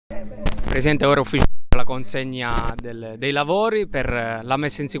Presidente, ora è ufficiale la consegna dei lavori per la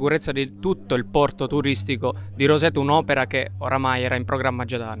messa in sicurezza di tutto il porto turistico di Roseto, un'opera che oramai era in programma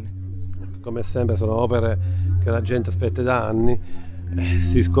già da anni. Come sempre sono opere che la gente aspetta da anni,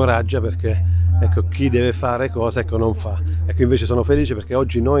 si scoraggia perché ecco, chi deve fare cose non fa. Ecco, invece sono felice perché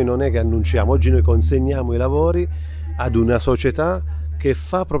oggi noi non è che annunciamo, oggi noi consegniamo i lavori ad una società che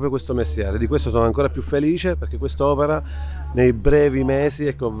fa proprio questo mestiere. Di questo sono ancora più felice perché quest'opera nei brevi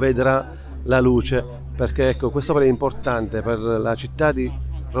mesi vedrà la luce, perché ecco, quest'opera è importante per la città di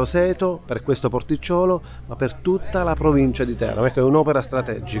Roseto, per questo porticciolo, ma per tutta la provincia di Teramo. Ecco, è un'opera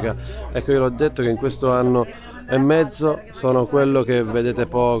strategica. Ecco, io l'ho detto che in questo anno e mezzo sono quello che vedete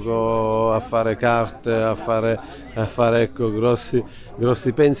poco a fare carte, a fare ecco,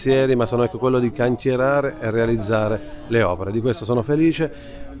 grossi pensieri, ma sono ecco, quello di cantierare e realizzare le opere. Di questo sono felice.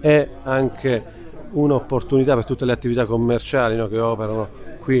 È anche un'opportunità per tutte le attività commerciali, no, che operano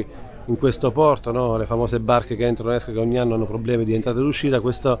qui in questo porto, no? Le famose barche che entrano e escono, che ogni anno hanno problemi di entrata ed uscita.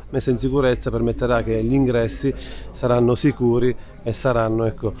 Questa messa in sicurezza permetterà che gli ingressi saranno sicuri e saranno,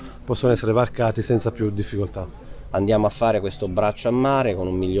 ecco, possono essere varcati senza più difficoltà. Andiamo a fare questo braccio a mare con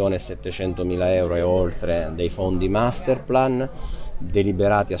 1.700.000 euro e oltre dei fondi Masterplan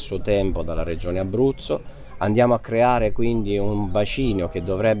deliberati a suo tempo dalla Regione Abruzzo. Andiamo a creare quindi un bacino che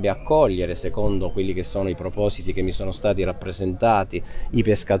dovrebbe accogliere, secondo quelli che sono i propositi che mi sono stati rappresentati, i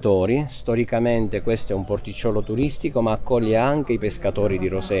pescatori. Storicamente questo è un porticciolo turistico, ma accoglie anche i pescatori di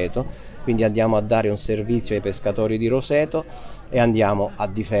Roseto, quindi andiamo a dare un servizio ai pescatori di Roseto e andiamo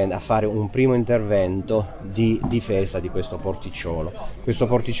a fare un primo intervento di difesa di questo porticciolo. Questo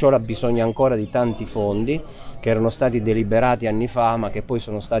porticciolo ha bisogno ancora di tanti fondi che erano stati deliberati anni fa, ma che poi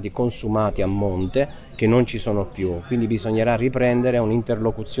sono stati consumati a monte, che non ci sono più, quindi bisognerà riprendere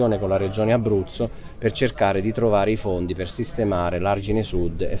un'interlocuzione con la Regione Abruzzo per cercare di trovare i fondi per sistemare l'Argine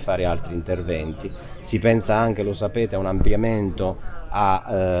Sud e fare altri interventi. Si pensa anche, lo sapete, a un ampliamento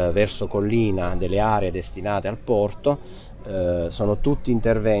verso collina delle aree destinate al porto. Sono tutti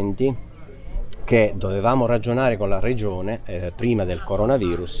interventi che dovevamo ragionare con la Regione prima del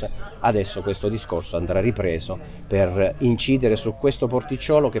coronavirus. Adesso questo discorso andrà ripreso per incidere su questo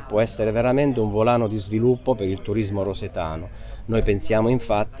porticciolo che può essere veramente un volano di sviluppo per il turismo rosetano. Noi pensiamo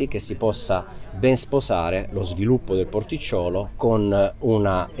infatti che si possa ben sposare lo sviluppo del porticciolo con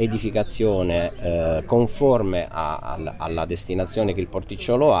una edificazione conforme alla destinazione che il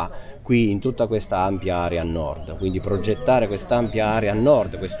porticciolo ha qui in tutta questa ampia area a nord, quindi progettare questa ampia area a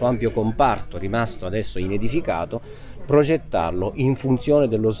nord, questo ampio comparto rimasto adesso inedificato, progettarlo in funzione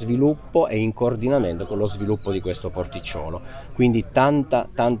dello sviluppo e in coordinamento con lo sviluppo di questo porticciolo. Quindi tanta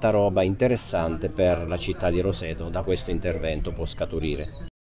roba interessante per la città di Roseto da questo intervento può scaturire.